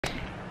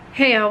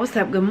Hey y'all, what's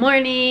up? Good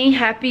morning.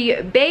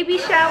 Happy baby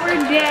shower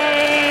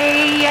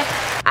day.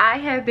 I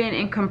have been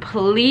in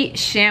complete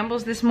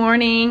shambles this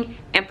morning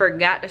and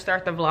forgot to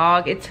start the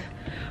vlog. It's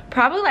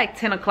probably like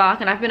 10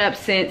 o'clock and I've been up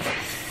since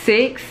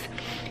 6.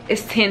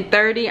 It's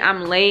 10:30.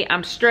 I'm late.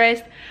 I'm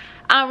stressed.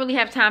 I don't really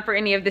have time for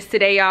any of this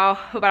today, y'all,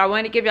 but I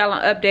wanted to give y'all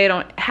an update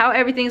on how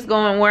everything's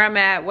going, where I'm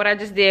at, what I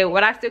just did,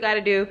 what I still got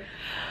to do,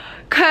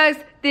 cause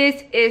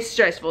this is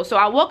stressful. So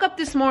I woke up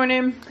this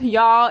morning,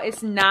 y'all.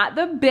 It's not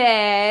the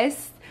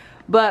best.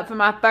 But for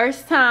my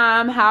first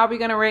time, how are we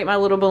gonna rate my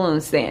little balloon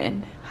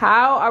stand?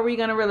 How are we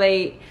gonna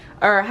rate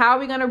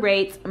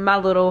my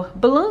little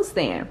balloon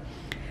stand?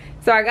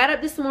 So I got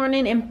up this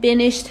morning and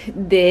finished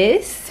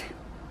this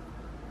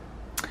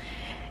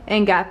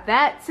and got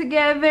that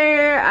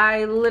together.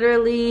 I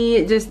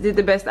literally just did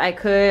the best I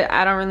could.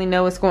 I don't really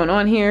know what's going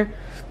on here.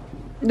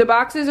 The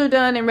boxes are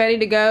done and ready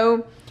to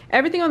go.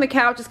 Everything on the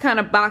couch is kind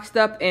of boxed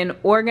up and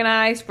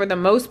organized for the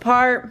most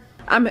part.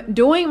 I'm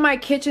doing my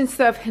kitchen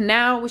stuff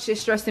now, which is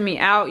stressing me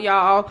out,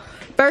 y'all.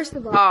 First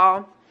of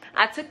all,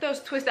 I took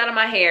those twists out of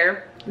my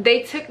hair.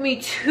 They took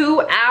me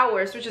 2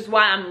 hours, which is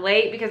why I'm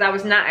late, because I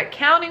was not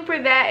accounting for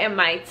that in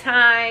my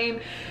time.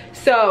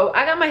 So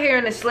I got my hair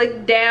in a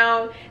slick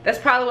down. That's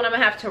probably what I'm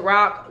gonna have to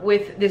rock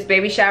with this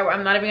baby shower.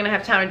 I'm not even gonna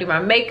have time to do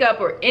my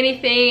makeup or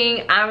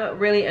anything. I'm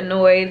really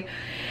annoyed.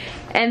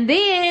 And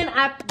then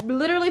I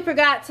literally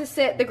forgot to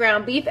set the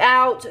ground beef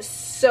out.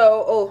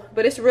 So,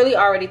 but it's really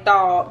already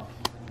thawed.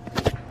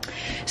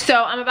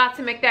 So I'm about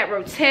to make that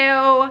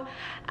rotel.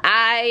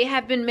 I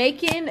have been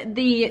making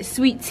the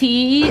sweet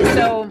tea.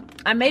 So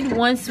I made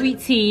one sweet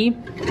tea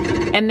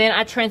and then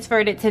I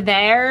transferred it to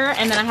there.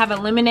 And then I have a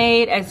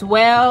lemonade as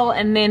well.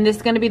 And then this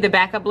is gonna be the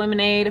backup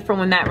lemonade for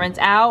when that runs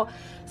out.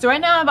 So right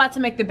now I'm about to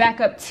make the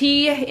backup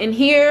tea in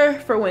here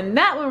for when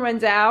that one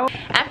runs out.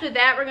 After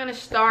that, we're gonna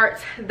start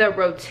the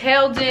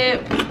rotel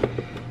dip.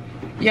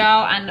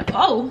 Y'all, I know,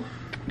 oh.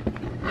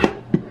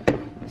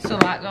 It's a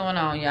lot going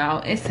on,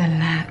 y'all. It's a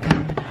lot going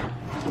on.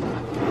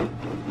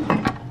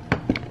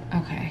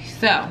 Okay,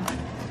 so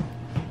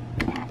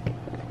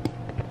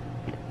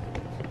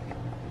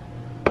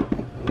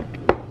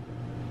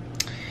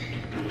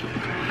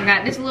I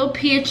got this little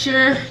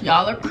picture.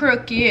 Y'all are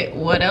crooked.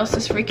 What else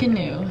is freaking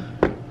new?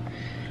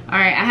 All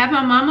right, I have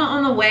my mama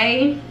on the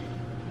way.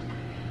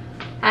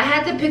 I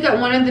had to pick up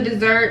one of the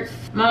desserts.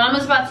 My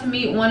mama's about to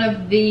meet one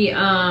of the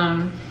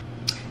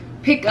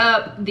pick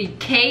up the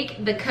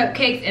cake, the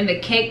cupcakes, and the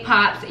cake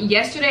pops.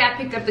 Yesterday I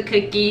picked up the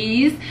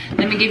cookies.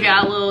 Let me give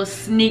y'all a little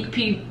sneak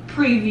peek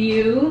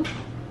preview.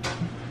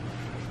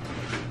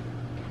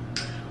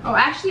 Oh,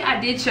 actually I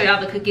did show y'all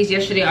the cookies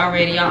yesterday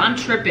already, y'all. I'm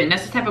tripping.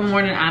 That's the type of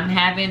morning I'm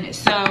having.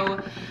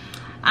 So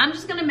I'm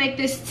just gonna make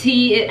this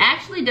tea. It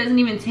actually doesn't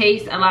even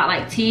taste a lot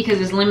like tea because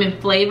it's lemon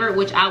flavored,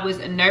 which I was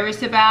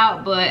nervous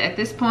about, but at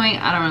this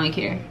point I don't really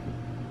care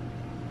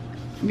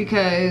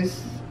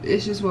because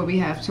it's just what we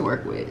have to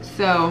work with.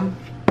 So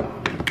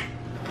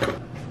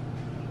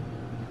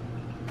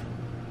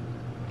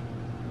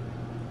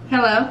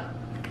hello.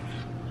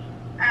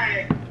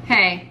 Hi.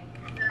 Hey.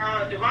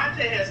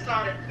 Devontae has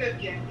started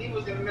cooking. He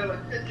was in the middle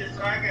of cooking,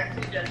 so I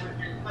got to that with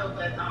him.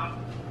 But I'm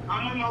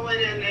on my way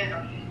there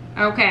now.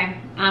 Okay,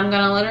 I'm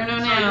gonna let her know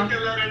now. So you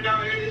can let her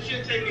know. It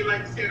should take me,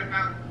 like I said,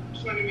 about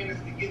 20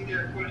 minutes to get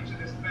there according to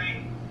this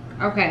thing.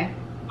 Okay.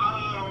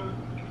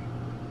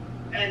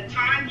 And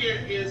Tanya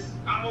is,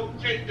 I'm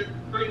gonna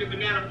bring the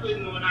banana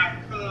pudding when I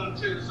come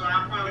too, so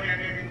I'll probably have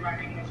that in my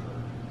hands.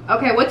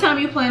 Okay, what time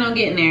you plan on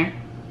getting there?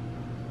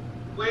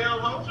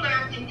 Well, hopefully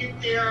I can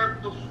get there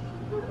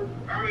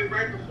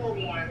right before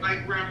 1,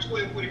 like around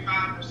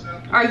 12:45 or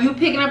so. Are you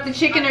picking up the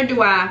chicken or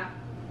do I?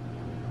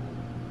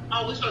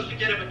 Oh, we're supposed to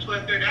get up at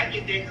 12:30. I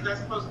get there because that's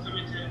supposed to come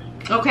into.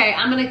 Okay,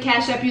 I'm gonna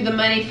cash up you the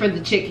money for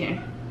the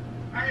chicken.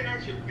 I didn't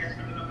ask you to cash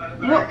up the money,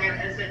 but What?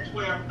 it's at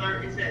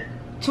 12:30. It's at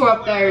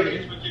 12:30.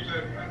 Is what you're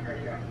doing. Okay,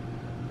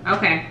 yeah.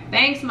 Okay,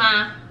 thanks,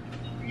 Ma.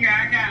 Yeah,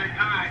 I got it.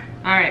 All right.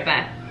 All right,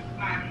 bye.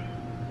 Bye.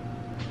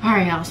 All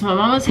right, y'all, so my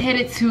mama's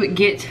headed to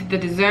get the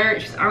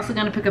dessert. She's also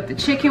gonna pick up the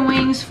chicken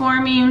wings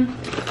for me.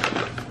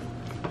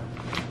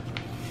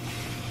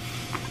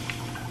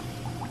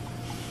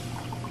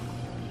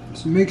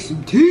 Let's make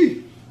some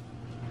tea.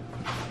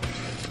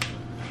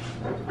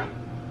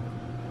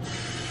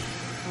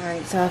 All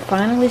right, so I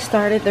finally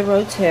started the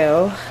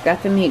rotel.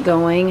 Got the meat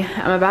going.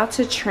 I'm about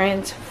to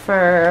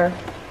transfer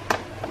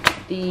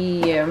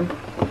the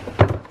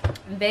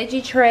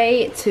veggie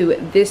tray to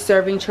this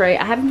serving tray.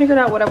 I haven't figured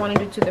out what I want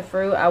to do to the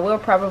fruit. I will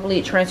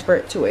probably transfer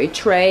it to a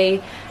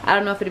tray. I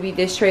don't know if it'll be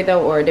this tray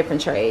though or a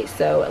different tray.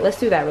 So let's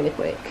do that really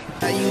quick.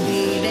 How you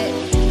did that?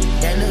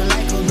 That look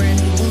like a brand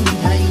new booty.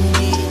 How you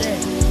did that?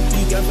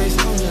 You got face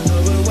on your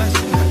lover, watch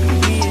it. How you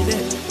did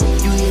that?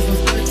 You hit some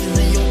splinters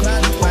in your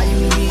closet. Why you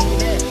did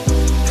that?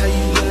 How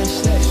you gonna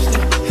slash it?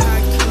 How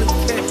I kill a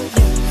cat?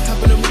 Yeah,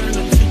 hopping around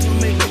the chicken,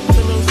 make the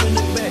pillows in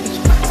the back.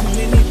 Too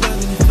many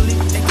brothers, fully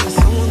thinking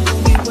someone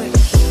gon' be wet.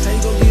 How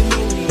you gon' be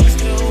moving? You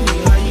still on me?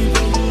 How you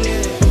gon' do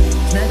that?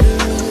 Not the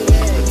real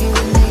that. Give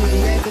a nigga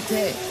yak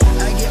attack.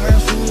 I get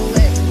around soon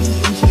whack.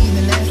 Eating cheese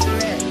and that's the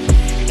rat.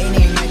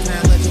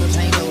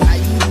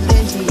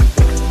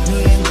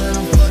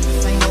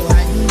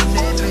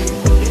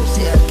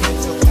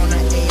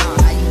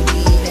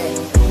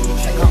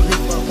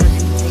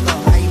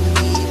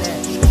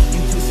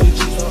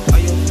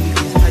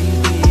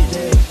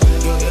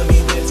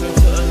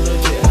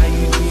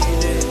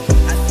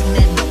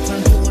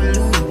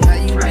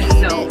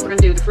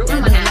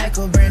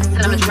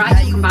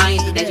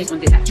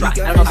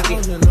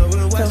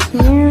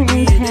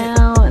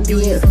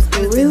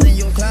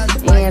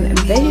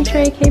 baby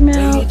tray came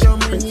out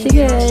pretty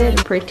good,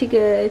 pretty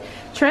good.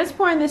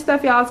 Transporting this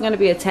stuff, y'all, is gonna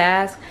be a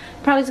task.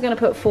 Probably just gonna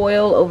put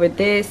foil over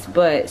this,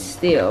 but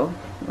still,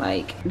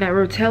 like, that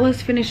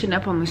Rotella's finishing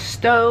up on the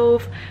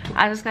stove.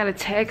 I just got a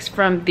text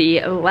from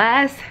the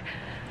last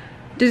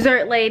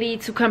dessert lady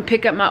to come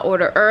pick up my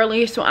order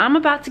early, so I'm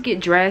about to get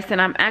dressed, and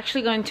I'm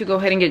actually going to go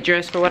ahead and get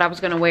dressed for what I was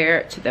gonna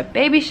wear to the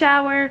baby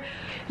shower,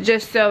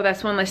 just so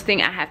that's one less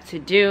thing I have to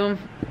do.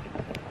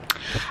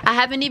 I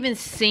haven't even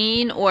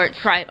seen or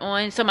tried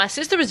on, so my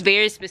sister was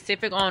very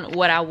specific on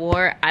what I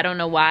wore. I don't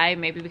know why,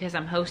 maybe because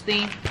I'm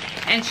hosting,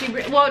 and she,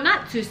 well,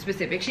 not too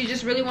specific, she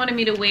just really wanted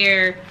me to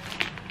wear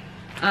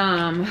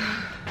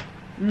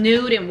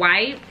nude and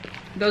white.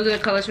 Those are the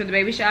colors for the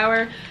baby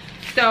shower.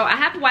 So I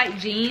have white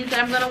jeans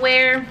that I'm gonna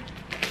wear,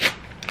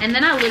 and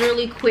then I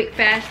literally quick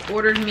fast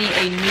ordered me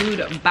a nude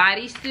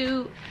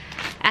bodysuit.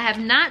 I have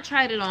not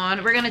tried it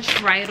on. We're gonna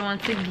try it on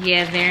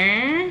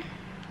together.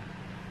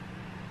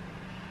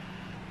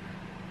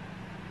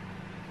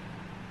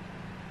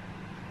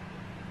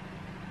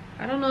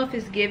 I don't know if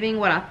it's giving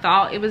what I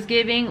thought it was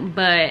giving,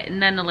 but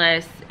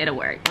nonetheless, it'll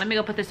work. Let me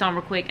go put this on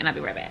real quick and I'll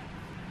be right back.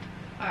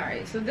 All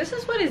right, so this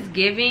is what it's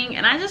giving,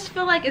 and I just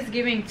feel like it's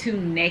giving too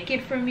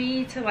naked for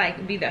me to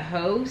like be the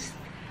host.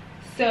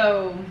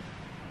 So,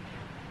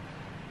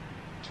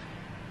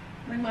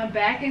 like, my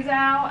back is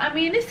out. I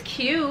mean, it's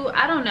cute.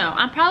 I don't know.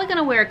 I'm probably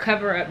gonna wear a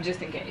cover up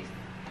just in case.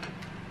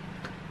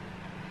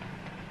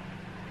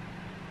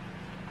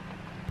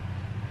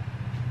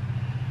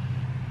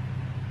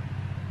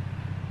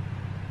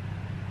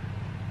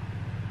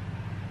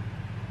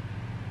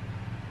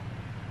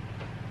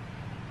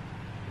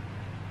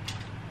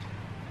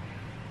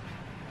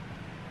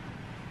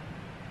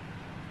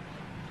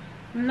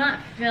 I'm not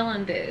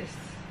feeling this.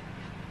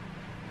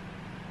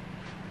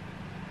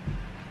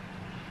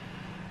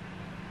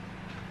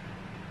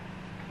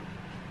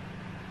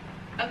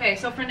 Okay,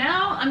 so for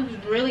now,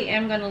 I'm really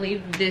am gonna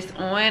leave this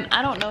on.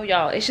 I don't know,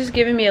 y'all. It's just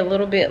giving me a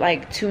little bit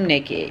like too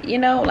naked, you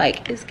know?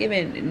 Like, it's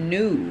giving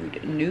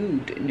nude,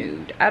 nude,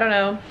 nude. I don't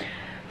know.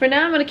 For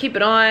now, I'm gonna keep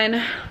it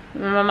on.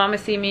 My mama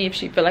see me if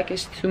she feel like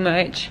it's too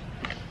much.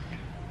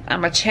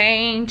 I'ma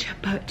change,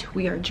 but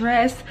we are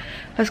dressed.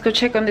 Let's go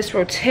check on this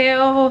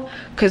Rotel,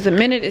 because the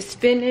minute it's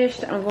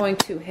finished, I'm going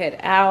to head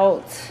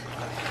out.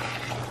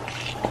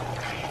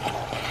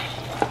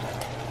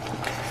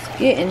 It's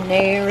getting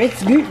there.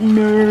 It's getting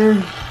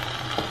there.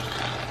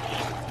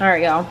 All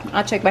right, y'all.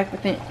 I'll check back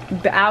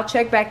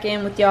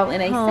in with y'all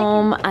in a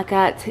second. I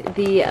got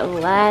the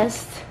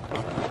last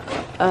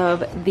of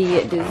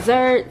the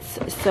desserts.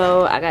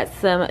 So I got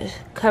some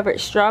covered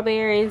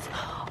strawberries,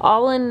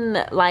 all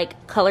in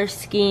like color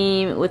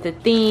scheme with a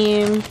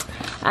theme.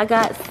 I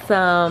got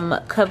some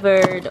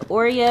covered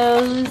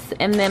Oreos,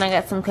 and then I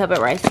got some covered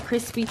Rice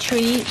Krispie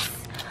treats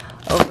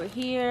over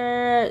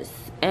here.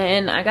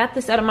 And I got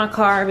this out of my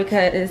car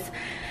because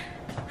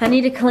I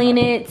need to clean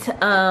it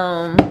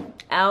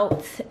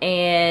out,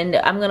 and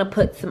I'm gonna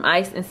put some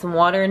ice and some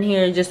water in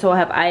here just so I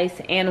have ice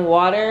and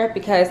water,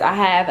 because I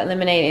have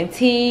lemonade and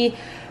tea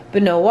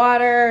but no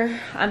water.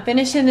 I'm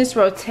finishing this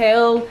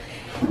Rotel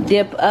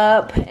dip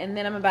up, and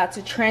then I'm about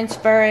to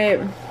transfer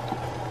it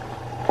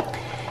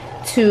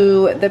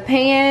to the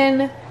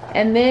pan,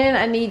 and then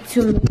I need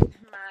to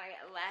make my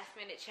last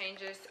minute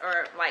changes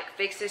or like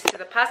fixes to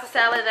the pasta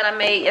salad that I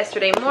made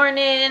yesterday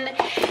morning.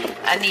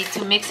 I need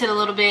to mix it a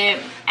little bit,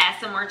 add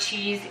some more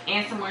cheese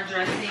and some more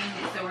dressing,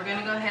 so we're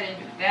gonna go ahead and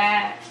do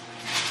that.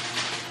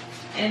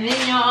 And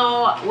then,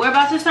 y'all, we're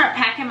about to start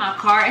packing my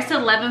car. It's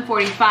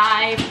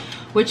 11:45,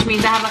 which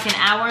means I have like an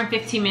hour and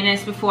 15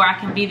 minutes before I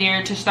can be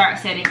there to start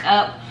setting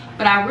up.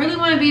 But I really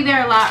want to be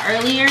there a lot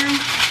earlier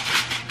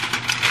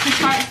to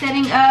start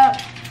setting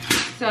up.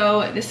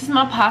 So this is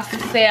my pasta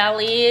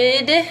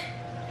salad.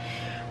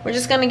 We're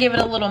just gonna give it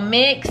a little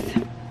mix,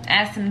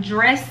 add some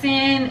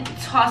dressing,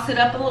 toss it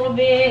up a little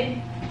bit,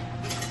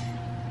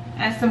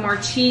 add some more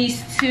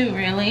cheese too,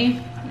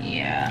 really.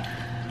 Yeah,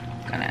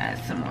 gonna add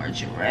some more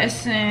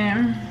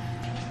dressing.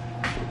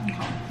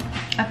 Okay.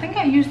 I think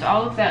I used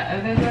all of that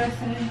other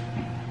dressing.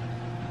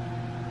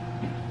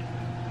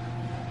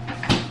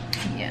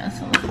 Yeah,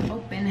 so let's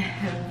open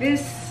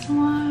this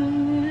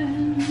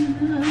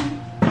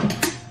one.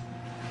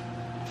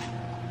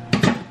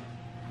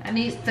 I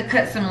need to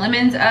cut some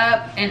lemons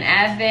up and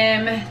add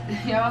them.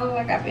 Y'all look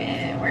like I've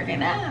been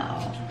working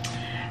out.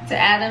 To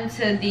add them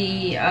to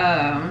the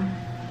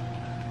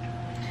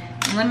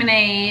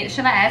lemonade.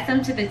 Should I add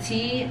some to the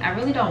tea? I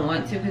really don't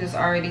want to because it's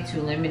already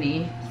too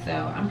lemony.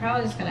 So I'm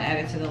probably just gonna add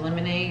it to the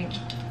lemonade.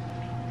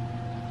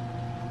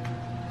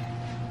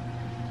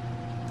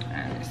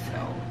 Alright,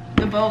 so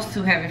the bowl's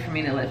too heavy for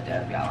me to lift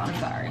up, y'all. I'm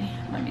sorry.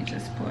 Let me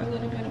just pour a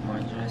little bit of more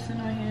dressing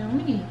on here. Let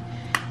me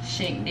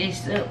shake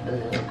this up a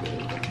little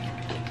bit.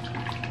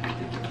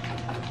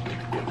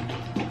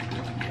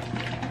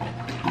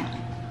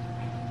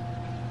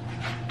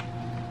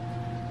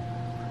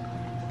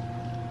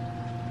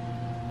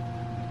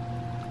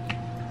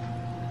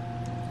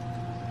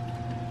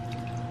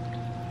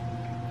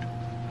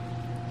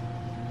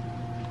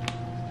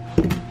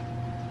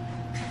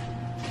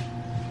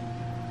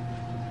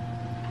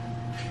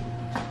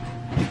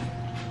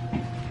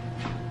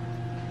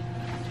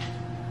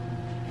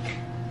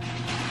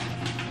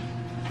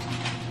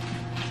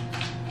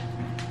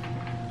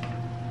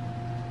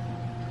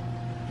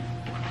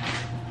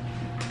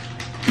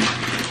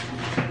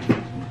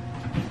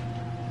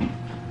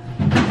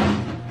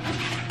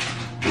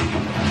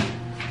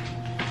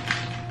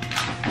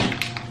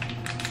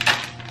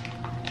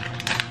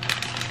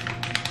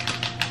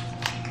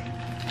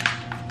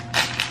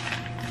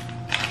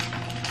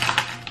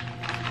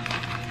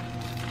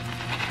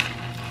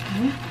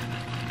 Okay.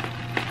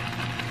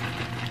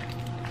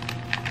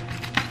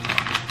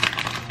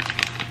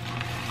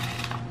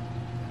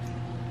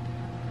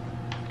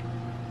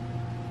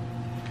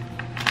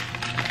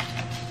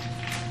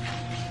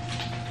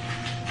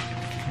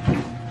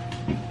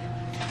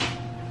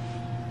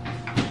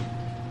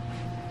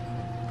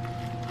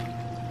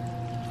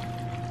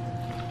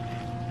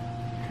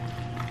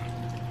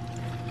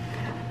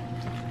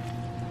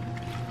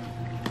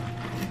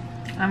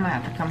 I'm gonna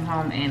have to come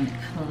home and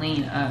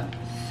clean up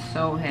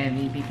so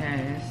heavy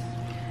because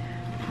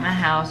my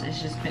house has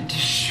just been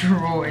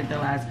destroyed the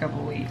last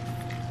couple weeks.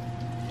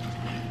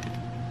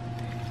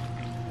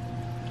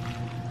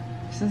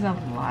 This is a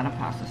lot of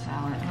pasta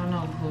salad. I don't know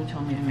who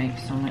told me to make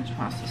so much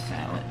pasta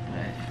salad,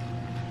 but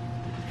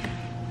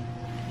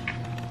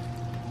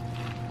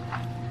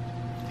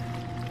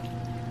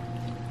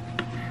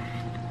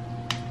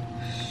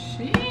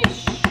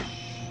sheesh.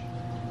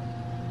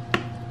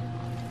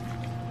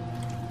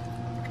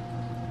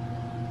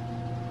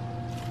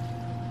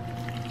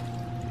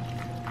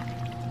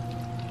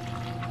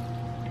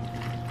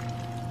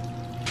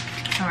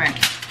 All right,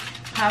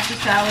 pasta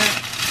salad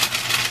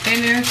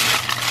finished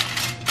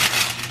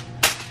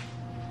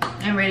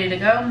and ready to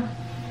go.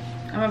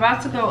 I'm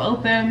about to go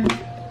open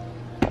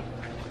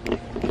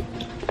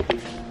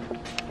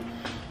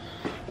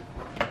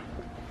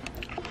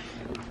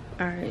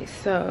all right,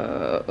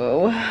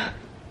 so I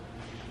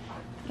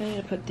need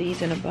to put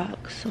these in a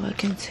box so I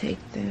can take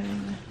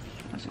them.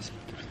 I'll just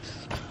put this.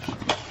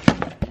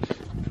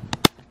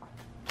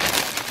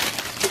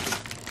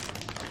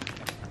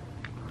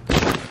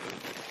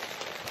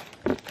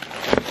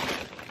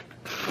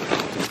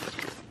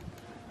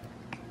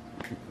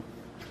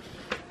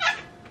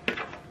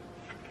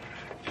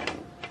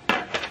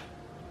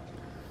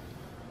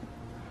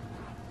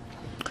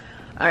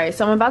 All right,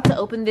 so I'm about to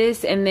open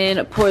this and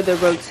then pour the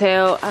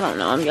Rotel. I don't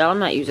know, y'all, I'm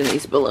not using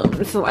these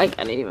balloons. Like,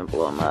 I didn't even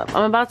blow them up.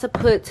 I'm about to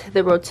put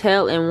the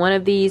Rotel in one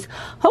of these.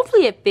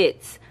 Hopefully it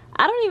fits.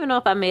 I don't even know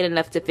if I made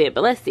enough to fit,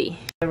 but let's see.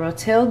 The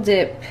Rotel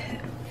dip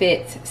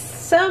fits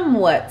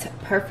somewhat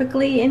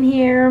perfectly in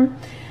here.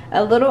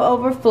 A little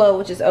overflow,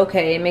 which is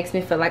okay. It makes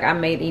me feel like I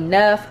made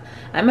enough.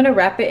 I'm gonna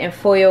wrap it in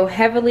foil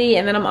heavily,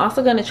 and then I'm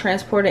also gonna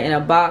transport it in a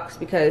box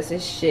because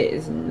this shit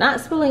is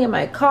not spilling in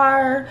my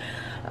car.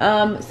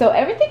 So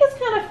everything is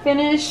kind of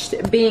finished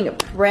being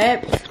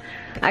prepped.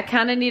 I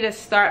kind of need to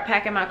start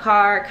packing my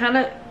car, kind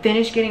of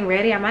finish getting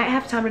ready. I might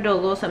have time to do a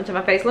little something to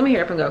my face. Let me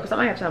hurry up and go because I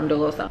might have time to do a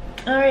little something.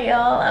 All right,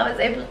 y'all, I was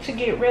able to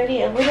get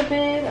ready a little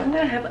bit. I'm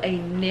gonna have a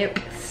nip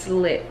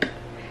slip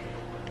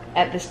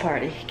at this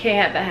party.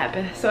 Can't have that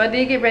happen. So I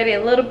did get ready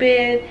a little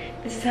bit.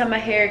 This is how my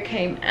hair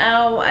came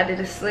out. I did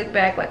a slick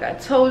back like I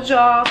told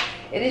y'all.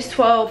 It is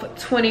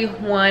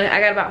 12:21.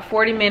 I got about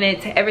 40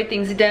 minutes.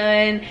 Everything's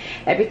done.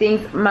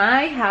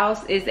 My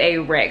house is a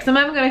wreck. So I'm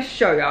not even gonna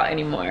show y'all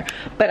anymore.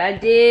 But I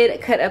did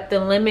cut up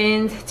the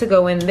lemons to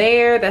go in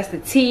there. That's the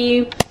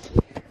tea.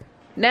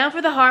 Now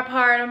for the hard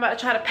part, I'm about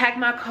to try to pack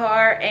my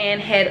car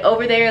and head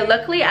over there.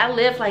 Luckily, I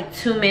live like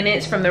 2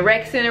 minutes from the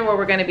rec center where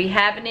we're gonna be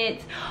having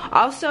it.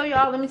 Also,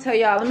 y'all, let me show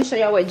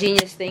y'all what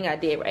genius thing I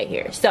did right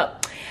here. So,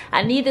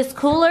 I need this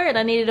cooler and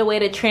I needed a way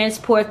to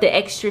transport the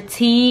extra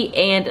tea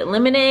and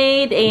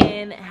lemonade,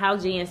 and how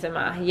genius am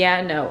I? Yeah,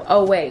 I know.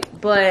 Oh wait,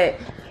 but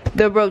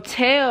the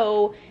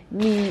Rotel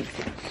needs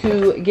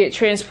to get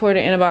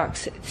transported in a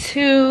box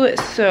too,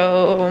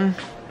 so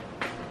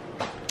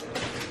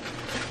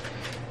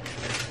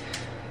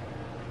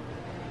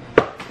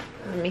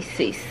let me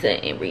see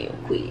something real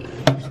quick.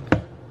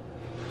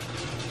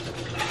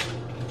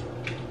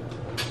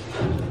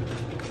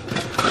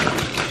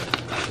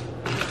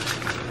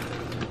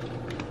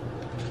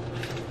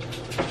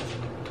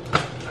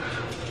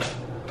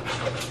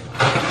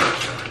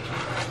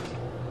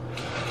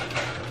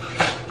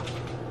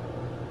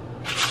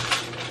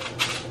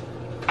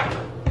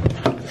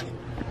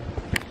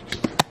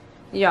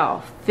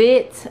 Y'all,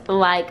 fit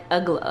like a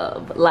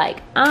glove.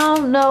 Like, I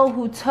don't know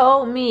who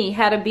told me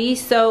how to be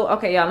so.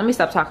 Okay, y'all, let me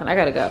stop talking. I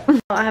gotta go.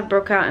 I have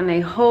broke out in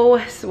a whole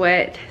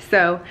sweat.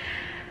 So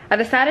I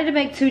decided to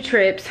make 2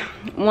 trips.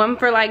 One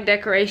for like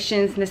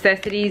decorations,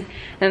 necessities,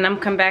 and I'm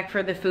come back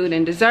for the food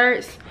and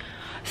desserts.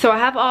 So I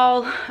have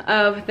all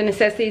of the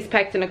necessities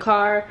packed in the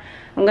car.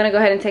 I'm gonna go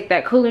ahead and take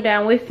that cooler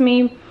down with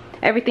me.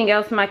 Everything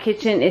else in my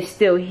kitchen is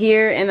still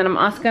here, and then I'm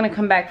also gonna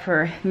come back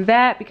for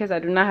that because I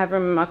do not have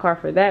room in my car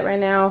for that right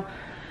now.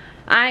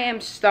 I am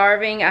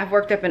starving. I've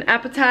worked up an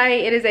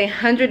appetite. It is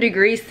 100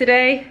 degrees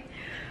today.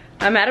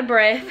 I'm out of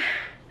breath.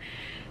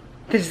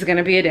 This is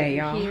gonna be a day,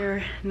 y'all.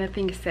 Here,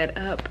 nothing is set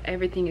up.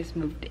 Everything is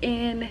moved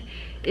in.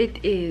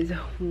 It is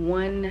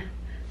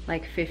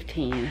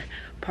 1:15.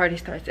 Party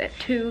starts at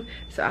 2,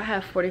 so I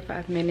have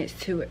 45 minutes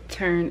to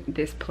turn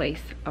this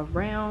place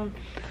around.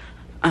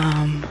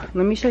 Let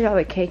me show y'all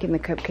the cake and the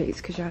cupcakes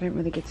because y'all didn't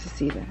really get to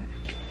see that.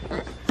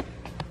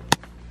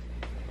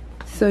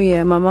 So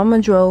yeah, my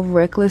mama drove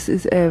reckless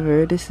as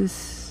ever.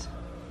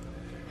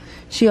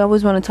 She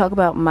always want to talk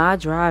about my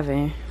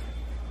driving.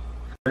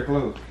 Very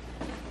close.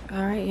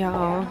 All right, right,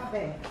 y'all.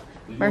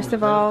 First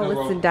of all,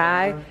 let's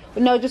die.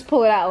 No, just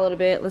pull it out a little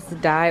bit. Let's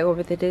die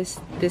over this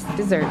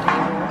dessert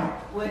table.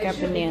 We got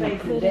banana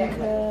pudding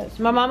cups.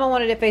 My mama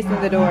wanted it facing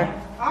the door.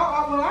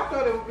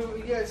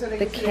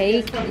 The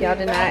cake, y'all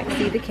did not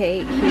see the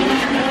cake.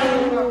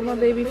 Oh, my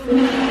baby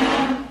food.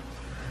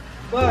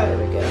 There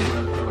we go.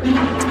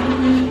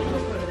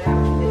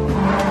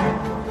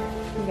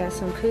 We got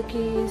some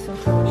cookies, some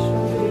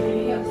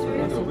strawberries, we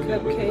got some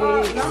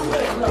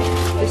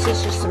cupcakes. This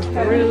is just some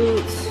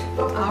fruits.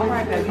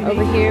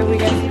 Over here we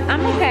got,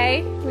 I'm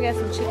okay. We got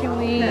some chicken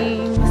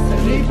wings,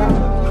 some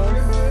meatballs.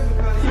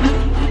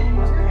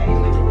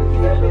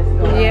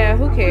 Yeah,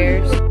 who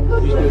cares?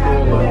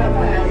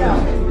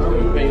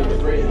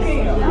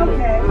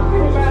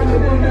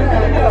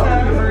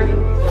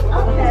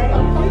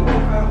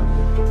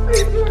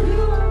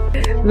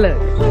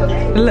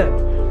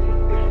 Look.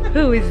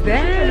 Who is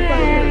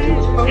that?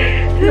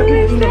 Who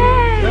is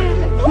that?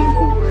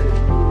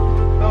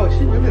 Oh,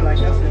 she really likes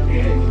herself.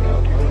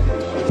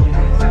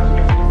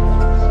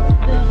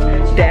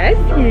 That's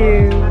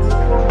you.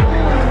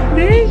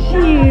 That's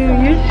you.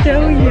 You're so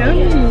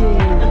yummy.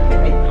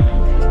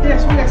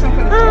 Yes, we got some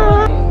for the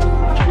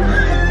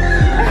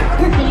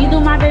Can you do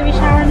my baby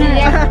shower now?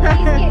 Yes,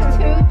 please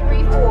get 2,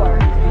 3, 4.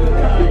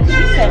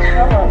 She said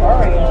cover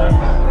Oreo.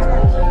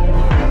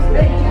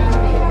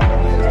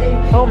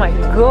 Oh my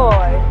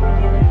god.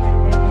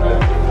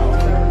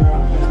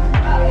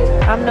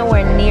 I'm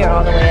nowhere near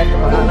all the way at the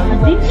bottom.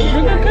 Are these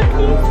sugar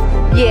cookies?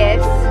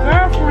 Yes.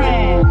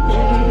 Girlfriend.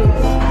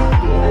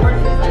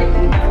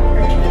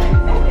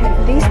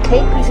 These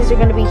cake pieces are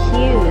gonna be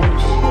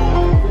huge.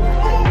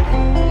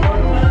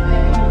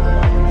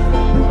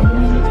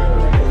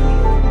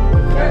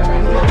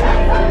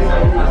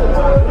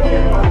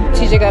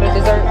 TJ got a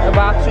dessert, a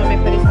box. You want me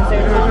to put his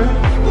dessert on?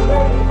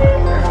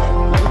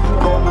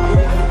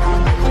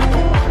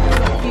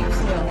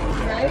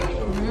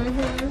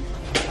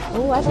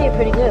 Oh, I did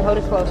pretty good. Hold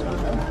it close.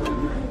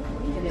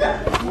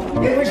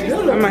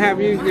 I'm gonna have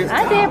you get.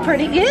 I did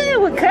pretty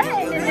good with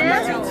cutting it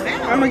now.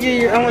 I'm gonna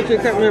give you. I want you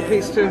to cut me a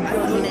piece too.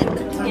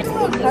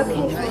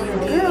 Okay.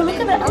 Girl, look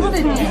at the other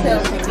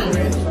details.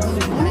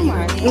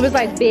 It was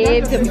like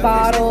bibs and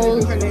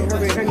bottles and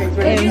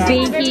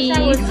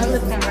binkies.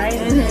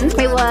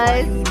 It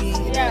was.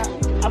 Yeah,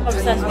 I'm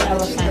obsessed with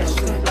elephants.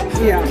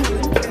 Yeah.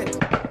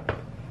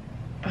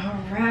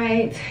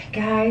 Alright,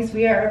 guys,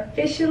 we are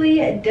officially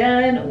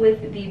done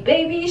with the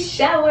baby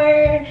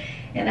shower.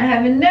 And I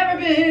have never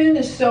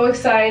been so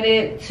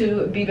excited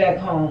to be back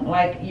home.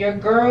 Like, your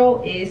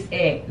girl is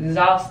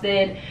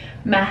exhausted.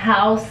 My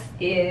house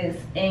is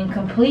in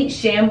complete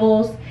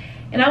shambles.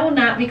 And I will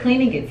not be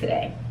cleaning it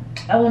today.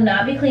 I will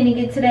not be cleaning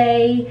it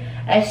today.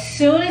 As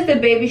soon as the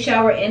baby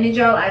shower ended,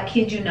 y'all, I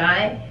kid you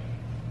not.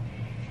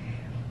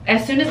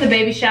 As soon as the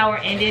baby shower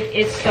ended,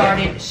 it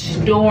started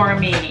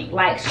storming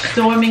like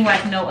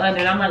no other.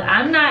 And I'm like,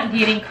 I'm not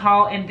getting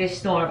caught in this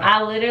storm.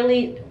 I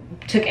literally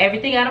took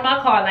everything out of my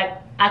car. Like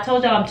I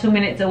told y'all, I'm 2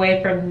 minutes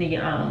away from the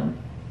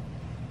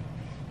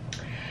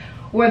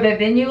where the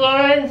venue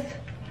was.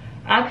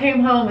 I came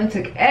home and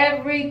took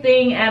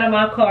everything out of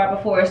my car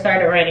before it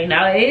started raining.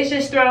 Now it is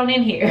just thrown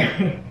in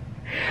here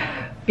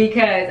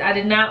because I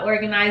did not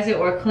organize it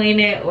or clean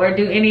it or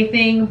do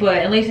anything, but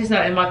at least it's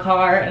not in my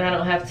car and I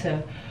don't have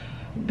to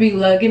be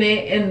lugging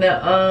it in the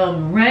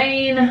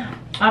rain.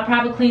 I'll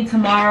probably clean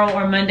tomorrow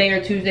or Monday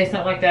or Tuesday,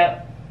 something like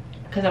that,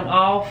 because I'm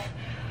off.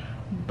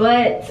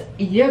 But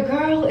your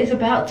girl is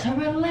about to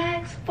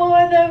relax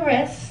for the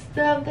rest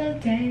of the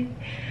day.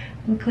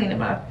 I'm cleaning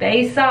my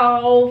face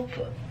off.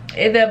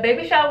 The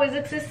baby shower was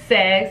a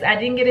success. I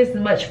didn't get as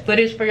much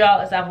footage for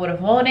y'all as I would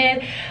have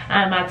wanted.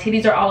 My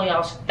titties are all in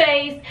y'all's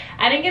face.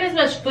 I didn't get as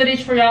much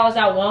footage for y'all as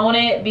I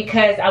wanted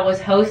because I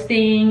was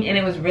hosting and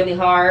it was really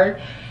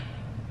hard.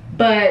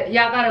 But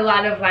y'all got a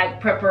lot of like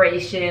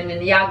preparation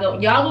and y'all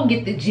gonna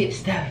get the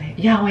gist of it.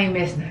 Y'all ain't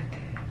missing nothing.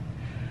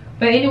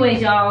 But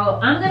anyways, y'all,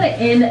 I'm gonna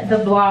end the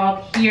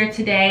vlog here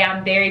today.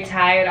 I'm very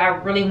tired. I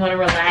really want to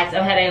relax.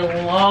 I've had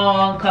a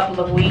long couple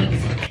of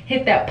weeks.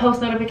 Hit that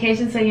post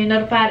notification so you're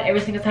notified every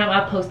single time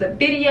I post a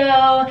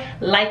video.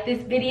 Like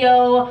this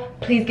video.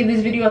 Please give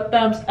this video a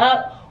thumbs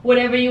up.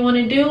 Whatever you want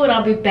to do, and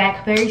I'll be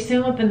back very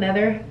soon with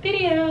another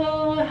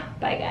video.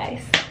 Bye,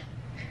 guys.